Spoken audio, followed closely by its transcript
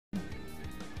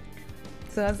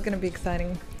So that's gonna be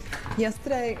exciting.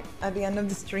 Yesterday, at the end of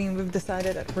the stream, we've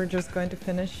decided that we're just going to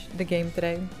finish the game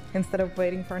today instead of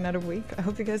waiting for another week. I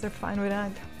hope you guys are fine with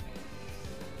that.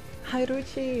 Hi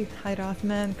Ruchi, hi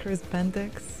Rothman, Chris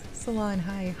Bendix, Salon,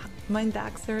 hi, Mind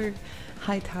Daxer,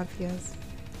 hi Tapias,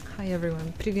 hi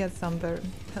everyone, Привет Samber,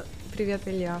 Привет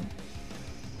Ilya.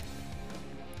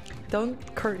 Don't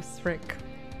curse, Rick.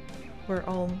 We're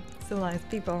all civilized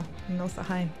people, and also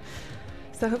hi.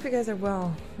 So I hope you guys are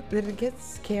well. Did it get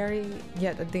scary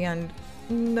yet at the end?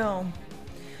 No.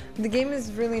 The game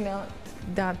is really not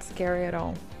that scary at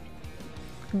all.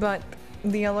 But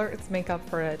the alerts make up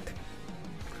for it.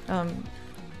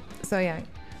 So yeah,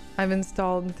 I've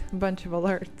installed a bunch of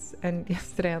alerts, and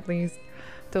yesterday at least,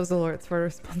 those alerts were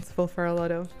responsible for a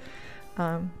lot of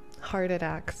heart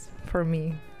attacks, for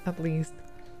me at least.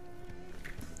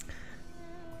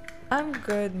 I'm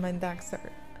good, my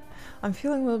Daxer. I'm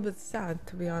feeling a little bit sad,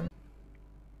 to be honest.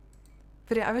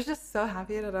 But yeah, I was just so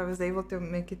happy that I was able to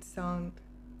make it sound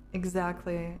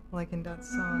exactly like in that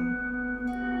song.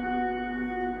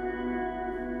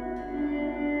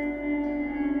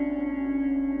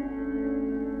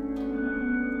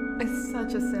 It's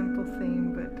such a simple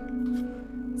theme,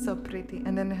 but so pretty.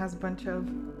 And then it has a bunch of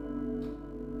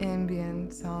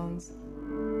ambient sounds.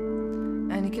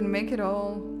 And you can make it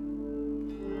all.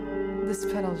 This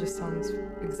pedal just sounds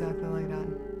exactly like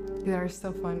that. They are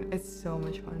so fun. It's so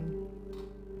much fun.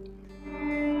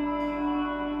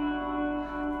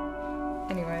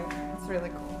 Anyway, it's really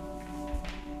cool.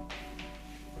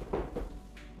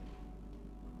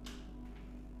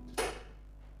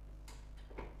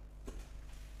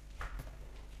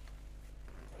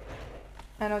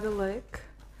 Another lick.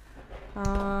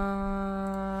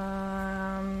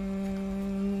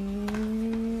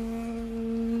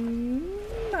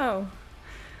 No,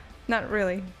 not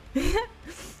really.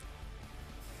 It's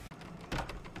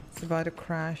about to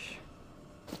crash.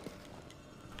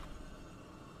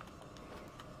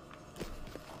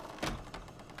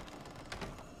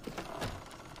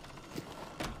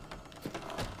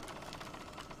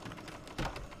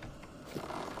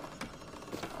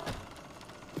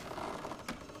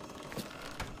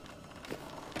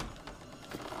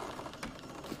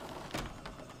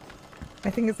 I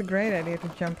think it's a great idea to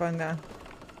jump on that.